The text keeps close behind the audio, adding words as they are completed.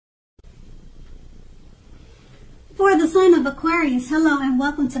For the sign of Aquarius, hello and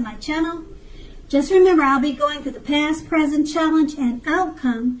welcome to my channel. Just remember, I'll be going through the past, present, challenge, and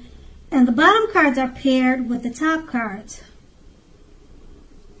outcome. And the bottom cards are paired with the top cards.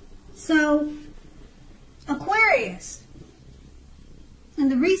 So, Aquarius, in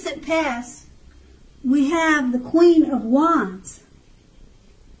the recent past, we have the Queen of Wands.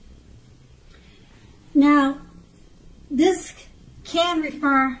 Now, this can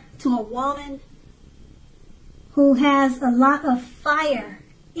refer to a woman who has a lot of fire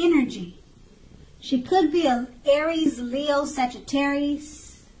energy. She could be an Aries, Leo,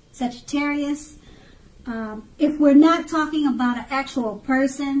 Sagittarius. If we're not talking about an actual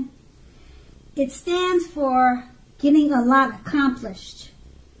person, it stands for getting a lot accomplished.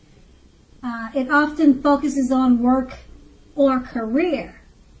 It often focuses on work or career.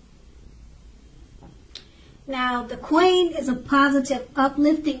 Now, the Queen is a positive,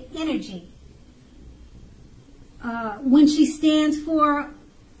 uplifting energy. When she stands for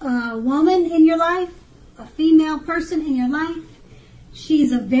a woman in your life, a female person in your life,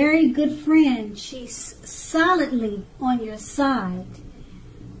 she's a very good friend. She's solidly on your side.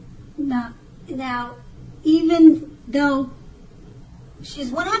 Now, even though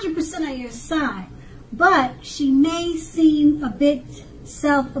she's 100% on your side, but she may seem a bit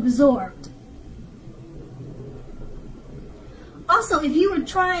self-absorbed. Also, if you were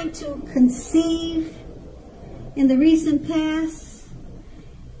trying to conceive in the recent past,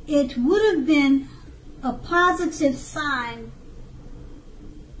 it would have been a positive sign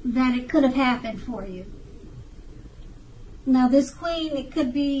that it could have happened for you. Now, this Queen, it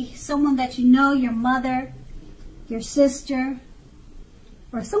could be someone that you know, your mother, your sister,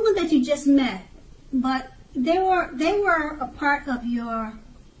 or someone that you just met, but they were a part of your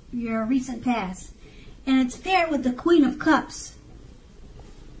recent past, and it's paired with the Queen of Cups.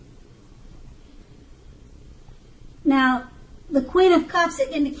 Now, the Queen of Cups,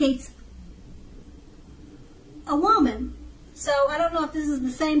 it indicates a woman. So I don't know if this is the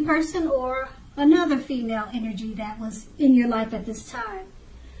same person or another female energy that was in your life at this time.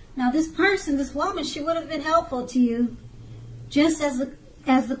 Now, this person, this woman, she would have been helpful to you, just as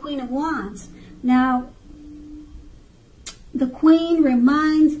the Queen of Wands. Now, the Queen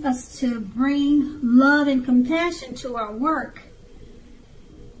reminds us to bring love and compassion to our work,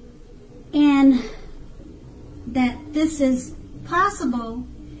 and that this is possible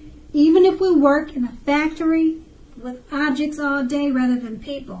even if we work in a factory with objects all day rather than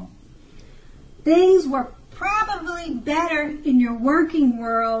people. Things were probably better in your working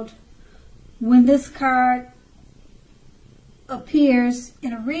world when this card appears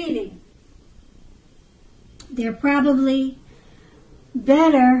in a reading. They're probably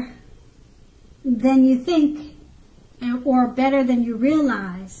better than you think, or better than you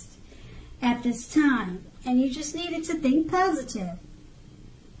realized at this time. And you just needed to think positive.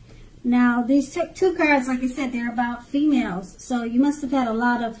 Now, these two cards, like I said, they're about females. So you must have had a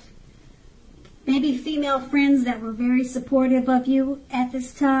lot of maybe female friends that were very supportive of you at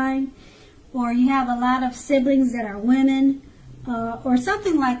this time. Or you have a lot of siblings that are women. Or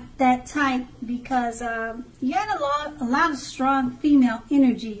something like that type, because you had a lot of strong female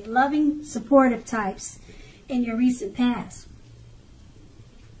energy, loving, supportive types in your recent past.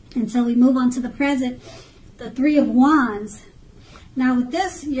 And so we move on to the present. The Three of Wands. Now with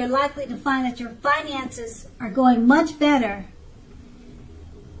this, you're likely to find that your finances are going much better.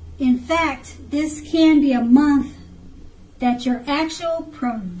 In fact, this can be a month that your actual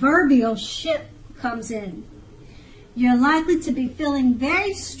proverbial ship comes in. You're likely to be feeling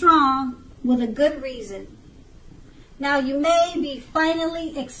very strong with a good reason. Now, you may be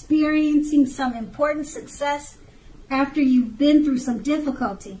finally experiencing some important success after you've been through some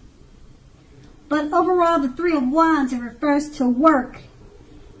difficulty. But overall, the Three of Wands, it refers to work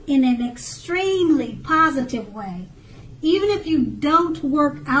in an extremely positive way. Even if you don't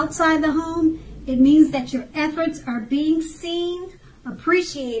work outside the home, it means that your efforts are being seen,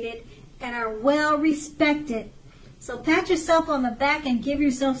 appreciated, and are well respected. So pat yourself on the back and give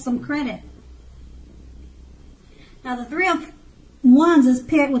yourself some credit. Now, the Three of Wands is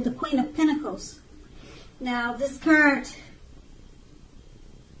paired with the Queen of Pentacles. Now, this card,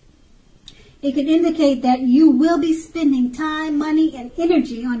 it can indicate that you will be spending time, money, and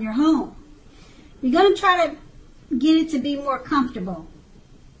energy on your home. You're going to try to get it to be more comfortable.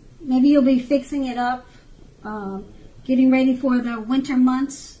 Maybe you'll be fixing it up, getting ready for the winter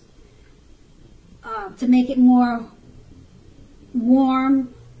months to make it more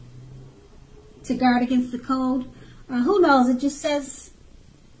warm, to guard against the cold. Who knows? It just says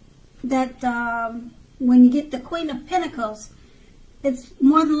that when you get the Queen of Pentacles, it's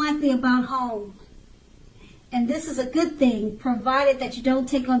more than likely about home. And this is a good thing, provided that you don't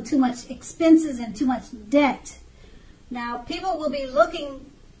take on too much expenses and too much debt. Now, people will be looking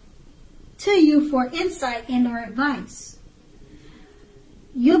to you for insight and or advice.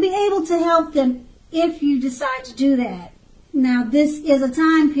 You'll be able to help them if you decide to do that. Now, this is a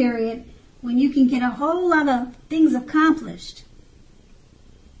time period when you can get a whole lot of things accomplished.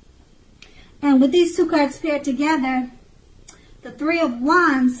 And with these two cards paired together, the Three of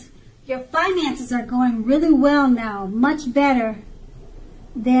Wands, your finances are going really well now, much better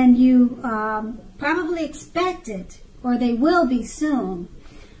than you probably expected, or they will be soon.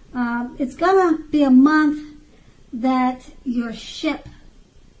 It's going to be a month that your ship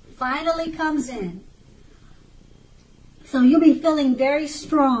finally comes in. So you'll be feeling very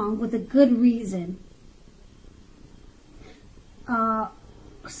strong with a good reason.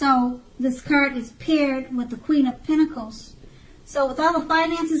 So this card is paired with the Queen of Pentacles. So with all the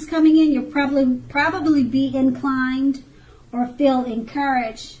finances coming in, you'll probably be inclined or feel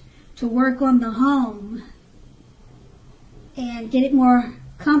encouraged to work on the home and get it more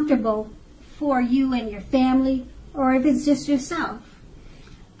comfortable for you and your family, or if it's just yourself.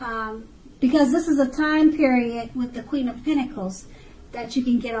 Because this is a time period with the Queen of Pentacles that you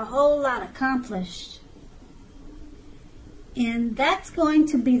can get a whole lot accomplished. And that's going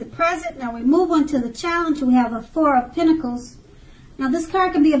to be the present. Now we move on to the challenge. We have a Four of Pentacles. Now this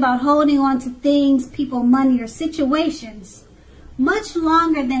card can be about holding on to things, people, money, or situations much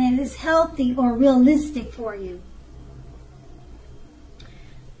longer than it is healthy or realistic for you.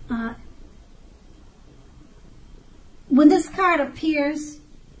 When this card appears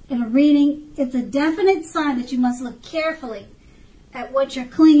in a reading, it's a definite sign that you must look carefully at what you're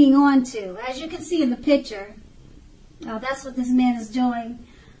clinging on to. As you can see in the picture, that's what this man is doing.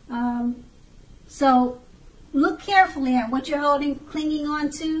 So look carefully at what you're holding, clinging on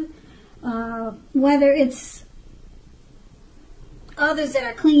to, whether it's others that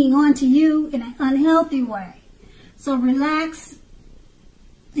are clinging on to you in an unhealthy way. So relax.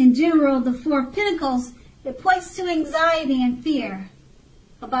 In general, the Four of Pentacles, it points to anxiety and fear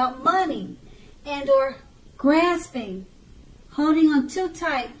about money and or grasping, holding on too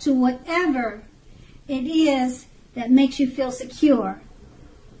tight to whatever it is that makes you feel secure.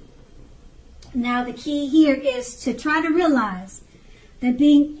 Now the key here is to try to realize that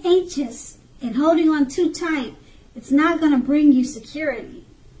being anxious and holding on too tight, it's not going to bring you security.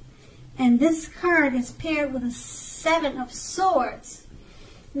 And this card is paired with a Seven of Swords.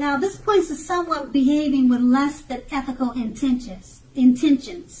 Now this points to someone behaving with less than ethical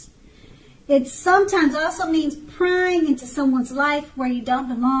intentions. It sometimes also means prying into someone's life where you don't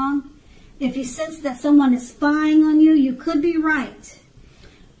belong. If you sense that someone is spying on you, you could be right.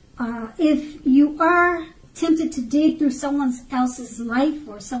 If you are tempted to dig through someone else's life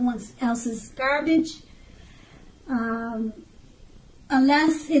or someone else's garbage,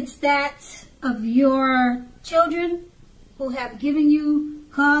 unless it's that of your children who have given you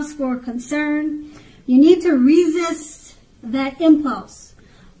cause for concern, you need to resist that impulse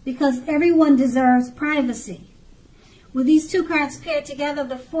because everyone deserves privacy. With these two cards paired together,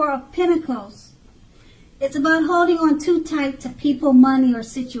 the Four of Pentacles, it's about holding on too tight to people, money, or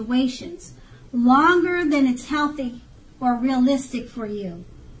situations longer than it's healthy or realistic for you.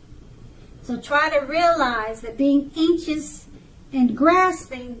 So try to realize that being anxious and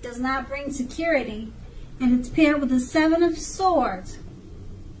grasping does not bring security, and it's paired with the Seven of Swords.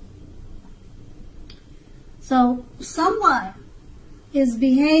 So someone is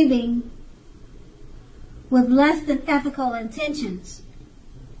behaving with less than ethical intentions.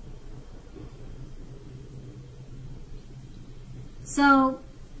 So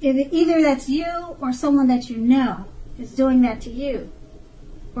either that's you or someone that you know is doing that to you.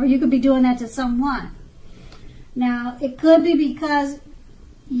 Or you could be doing that to someone. Now, it could be because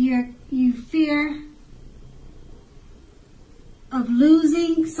you fear of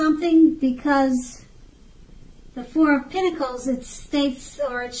losing something, because the Four of Pentacles, it states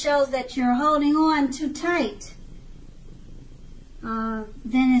or it shows that you're holding on too tight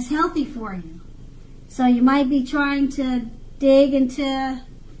than is healthy for you. So you might be trying to dig into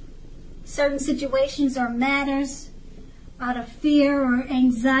certain situations or matters out of fear or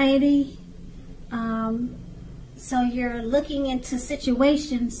anxiety. So you're looking into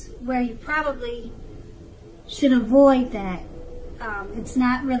situations where you probably should avoid that. It's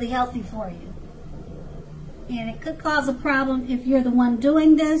not really healthy for you. And it could cause a problem if you're the one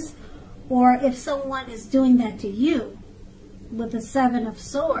doing this, or if someone is doing that to you with the Seven of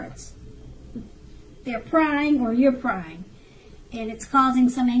Swords. They're prying or you're prying, and it's causing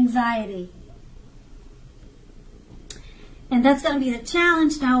some anxiety. And that's going to be the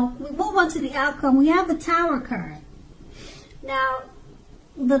challenge. Now, we move on to the outcome. We have the Tower card. Now,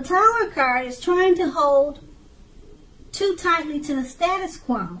 the Tower card is trying to hold too tightly to the status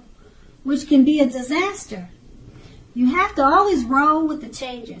quo, which can be a disaster. You have to always roll with the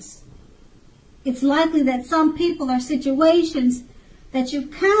changes. It's likely that some people or situations that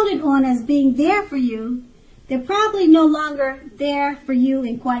you've counted on as being there for you, they're probably no longer there for you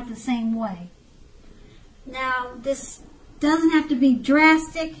in quite the same way. Now, this doesn't have to be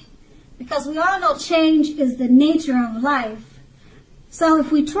drastic, because we all know change is the nature of life. So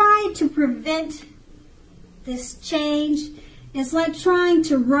if we try to prevent this change, it's like trying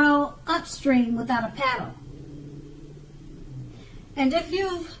to row upstream without a paddle. And if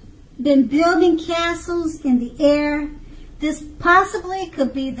you've been building castles in the air, this possibly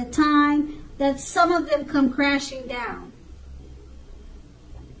could be the time that some of them come crashing down.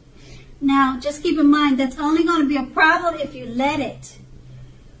 Now, just keep in mind, that's only going to be a problem if you let it.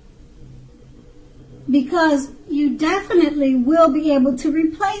 Because you definitely will be able to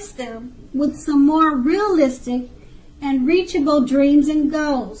replace them with some more realistic and reachable dreams and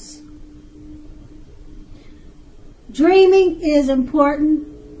goals. Dreaming is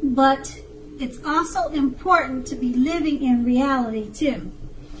important, but it's also important to be living in reality too.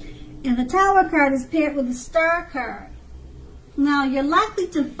 And the Tower card is paired with the Star card. Now, you're likely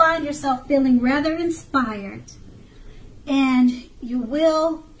to find yourself feeling rather inspired, and you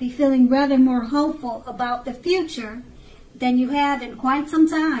will be feeling rather more hopeful about the future than you have in quite some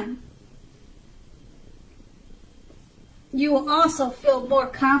time. You will also feel more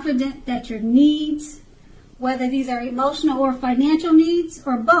confident that your needs, whether these are emotional or financial needs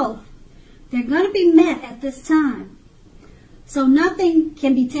or both, they're going to be met at this time. So nothing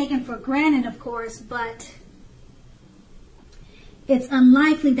can be taken for granted, of course, but it's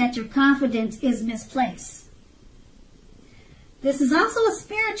unlikely that your confidence is misplaced. This is also a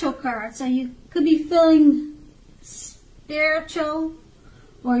spiritual card, so you could be feeling spiritual,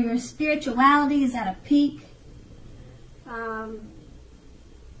 or your spirituality is at a peak.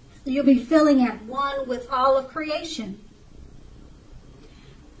 You'll be feeling at one with all of creation.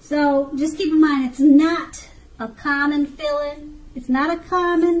 So just keep in mind, it's not a common feeling. It's not a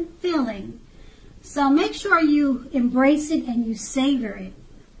common feeling. So make sure you embrace it and you savor it.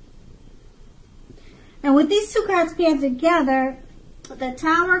 And with these two cards paired together, the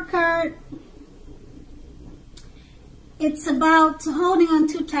Tower card, it's about holding on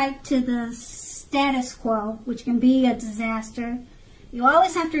too tight to the status quo, which can be a disaster. You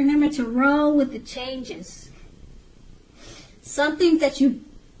always have to remember to roll with the changes. Some things that you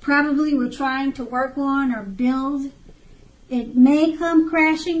probably were trying to work on or build, it may come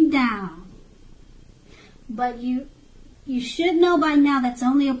crashing down. But you should know by now that's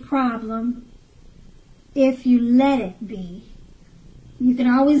only a problem if you let it be. You can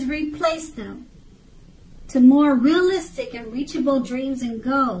always replace them to more realistic and reachable dreams and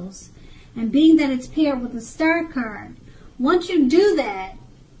goals. And being that it's paired with the Star card, once you do that,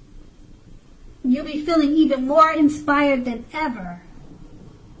 you'll be feeling even more inspired than ever.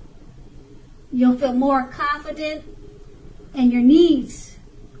 You'll feel more confident, and your needs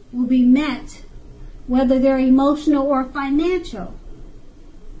will be met, whether they're emotional or financial.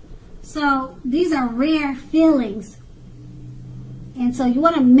 So these are rare feelings, and so you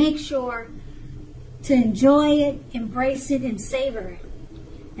want to make sure to enjoy it, embrace it, and savor it.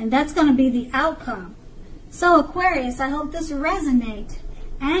 And that's going to be the outcome. So Aquarius, I hope this resonates.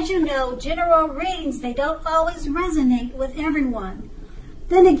 As you know, general readings, they don't always resonate with everyone.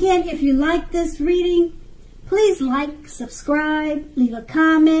 Then again, if you like this reading, please like, subscribe, leave a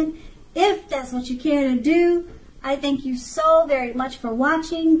comment. If that's what you care to do, I thank you so very much for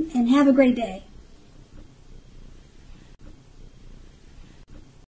watching, and have a great day.